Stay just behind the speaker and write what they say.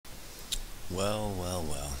Well, well,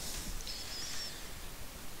 well.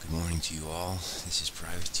 Good morning to you all. This is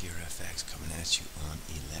PrivateerFX coming at you on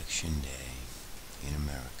Election Day in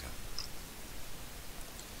America.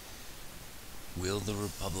 Will the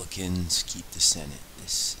Republicans keep the Senate?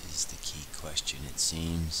 This is the key question, it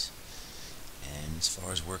seems. And as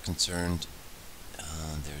far as we're concerned,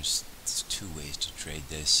 there's two ways to trade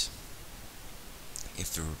this.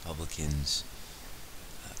 If the Republicans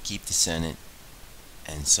keep the Senate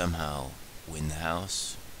and somehow win the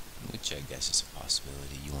House, which I guess is a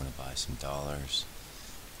possibility, you want to buy some dollars.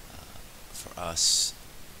 For us,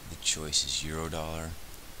 the choice is euro-dollar,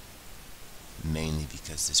 mainly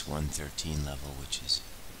because this 113 level, which is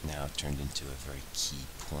now turned into a very key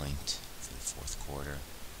point for the fourth quarter,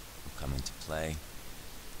 will come into play.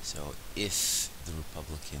 So if the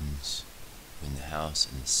Republicans win the House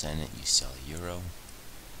and the Senate, you sell euro.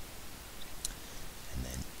 And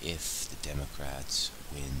then if the Democrats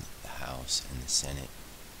win the House and the Senate,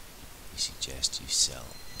 we suggest you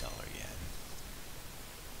sell dollar-yen.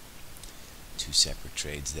 Two separate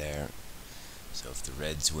trades there. So if the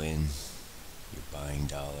Reds win, you're buying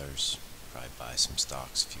dollars. Probably buy some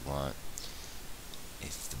stocks if you want.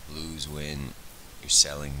 If the Blues win, you're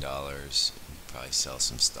selling dollars. You probably sell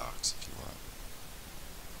some stocks if you want.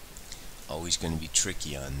 Always going to be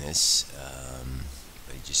tricky on this,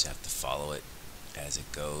 but you just have to follow it as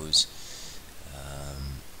it goes.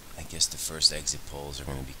 I guess the first exit polls are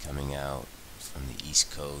going to be coming out from the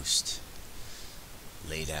East Coast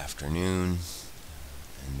late afternoon,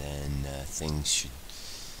 and then things should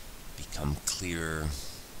become clearer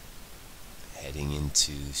heading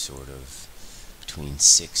into sort of between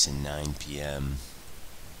 6 and 9 p.m.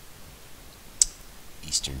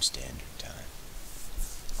 Eastern Standard Time.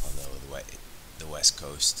 Although the West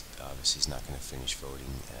Coast obviously is not going to finish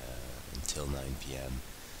voting until 9 p.m.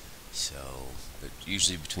 So, but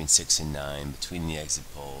usually between 6 and 9, between the exit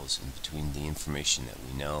polls and between the information that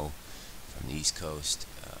we know from the East Coast,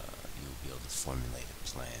 you'll be able to formulate a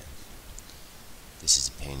plan. This is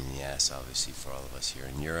a pain in the ass, obviously, for all of us here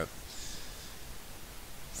in Europe.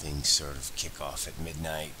 Things sort of kick off at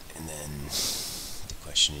midnight, and then the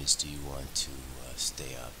question is, do you want to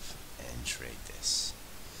stay up and trade this?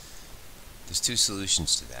 There's two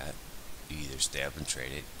solutions to that. You either stay up and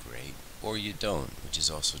trade it, great, or you don't, which is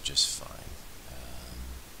also just fine.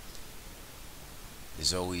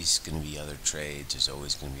 There's always going to be other trades, there's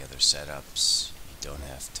always going to be other setups. You don't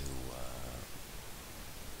have to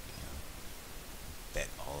bet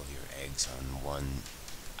all of your eggs on one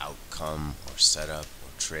outcome or setup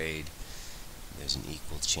or trade. There's an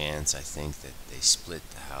equal chance, I think, that they split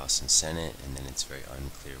the House and Senate, and then it's very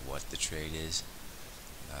unclear what the trade is,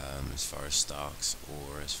 as far as stocks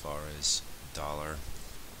or as far as dollar.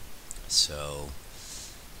 So,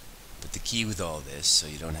 but the key with all this, so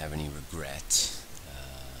you don't have any regret,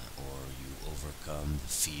 or you overcome the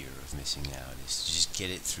fear of missing out, is to just get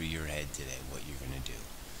it through your head today what you're going to do.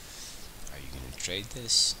 Are you going to trade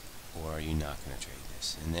this, or are you not going to trade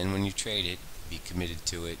this? And then when you trade it, be committed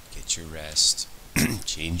to it, get your rest,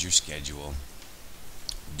 change your schedule,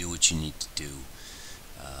 do what you need to do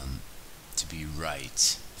to be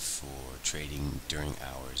right for trading during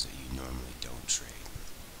hours that you normally don't trade.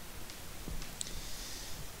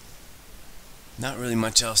 Not really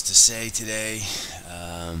much else to say today.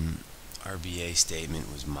 RBA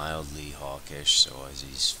statement was mildly hawkish, so as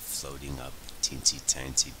he's floating up a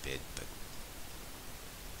teensy bit, but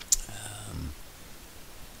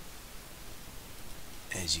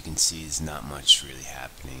as you can see, there's not much really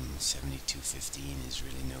happening. 72.15 is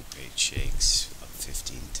really no great shakes, up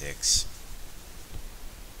 15 ticks.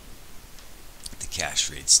 The cash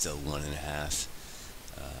rate's still 1.5.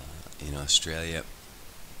 In Australia,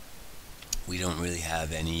 we don't really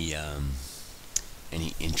have any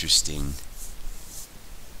interesting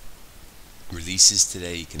releases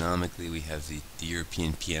today economically. We have the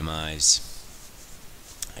European PMIs.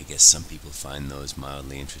 I guess some people find those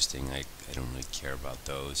mildly interesting. I don't really care about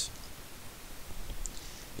those.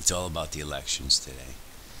 It's all about the elections today.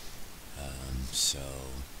 So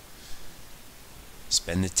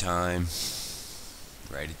spend the time,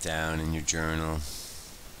 write it down in your journal,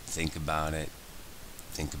 think about it,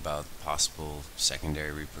 think about possible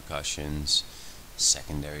secondary repercussions,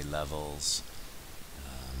 secondary levels,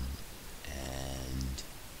 and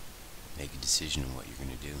make a decision on what you're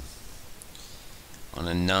going to do. On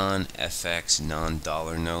a non-FX,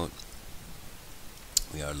 non-dollar note,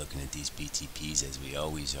 we are looking at these BTPs as we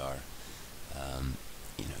always are.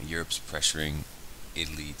 Europe's pressuring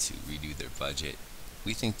Italy to redo their budget.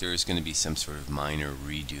 We think there is going to be some sort of minor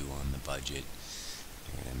redo on the budget.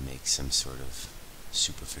 They're going to make some sort of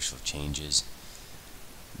superficial changes.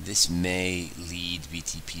 This may lead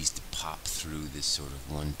BTPs to pop through this sort of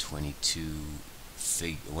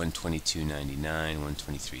 122.99,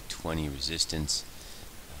 123.20 resistance,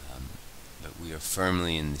 but we are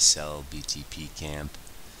firmly in the sell BTP camp.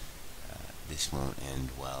 This won't end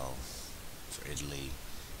well for Italy,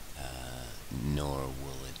 nor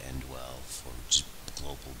will it end well for just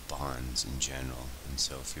global bonds in general. And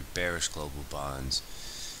so if you're bearish global bonds,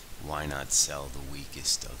 why not sell the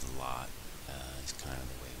weakest of the lot? It's kind of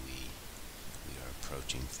the way we are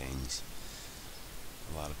approaching things.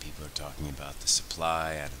 A lot of people are talking about the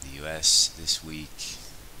supply out of the US this week,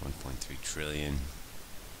 1.3 trillion.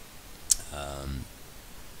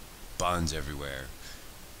 Bonds everywhere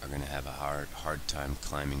are going to have a hard time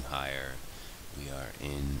climbing higher. We are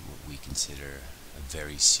in what we consider a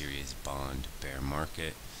very serious bond bear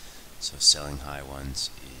market, so selling high ones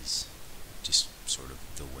is just sort of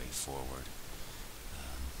the way forward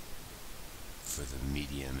for the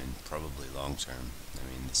medium and probably long term. I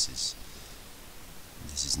mean, this is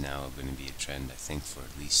now going to be a trend, I think, for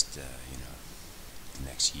at least the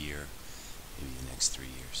next year, maybe the next 3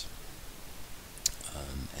 years.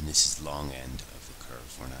 And this is long end of the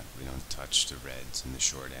curve. We don't touch the reds and the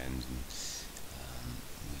short end, and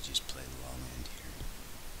we just play the long end here.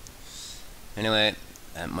 Anyway,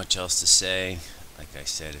 not much else to say. Like I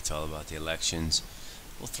said, it's all about the elections.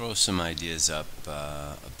 We'll throw some ideas up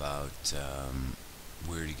about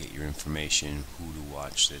where to get your information, who to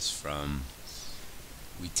watch this from.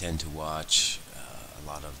 We tend to watch a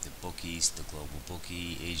lot of the bookies, the global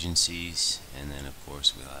bookie agencies, and then of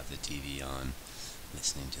course we'll have the TV on,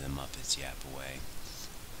 listening to the Muppets yap away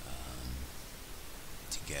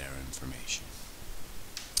to get our information.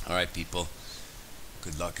 Alright people,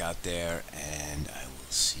 good luck out there, and I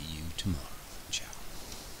will see you tomorrow.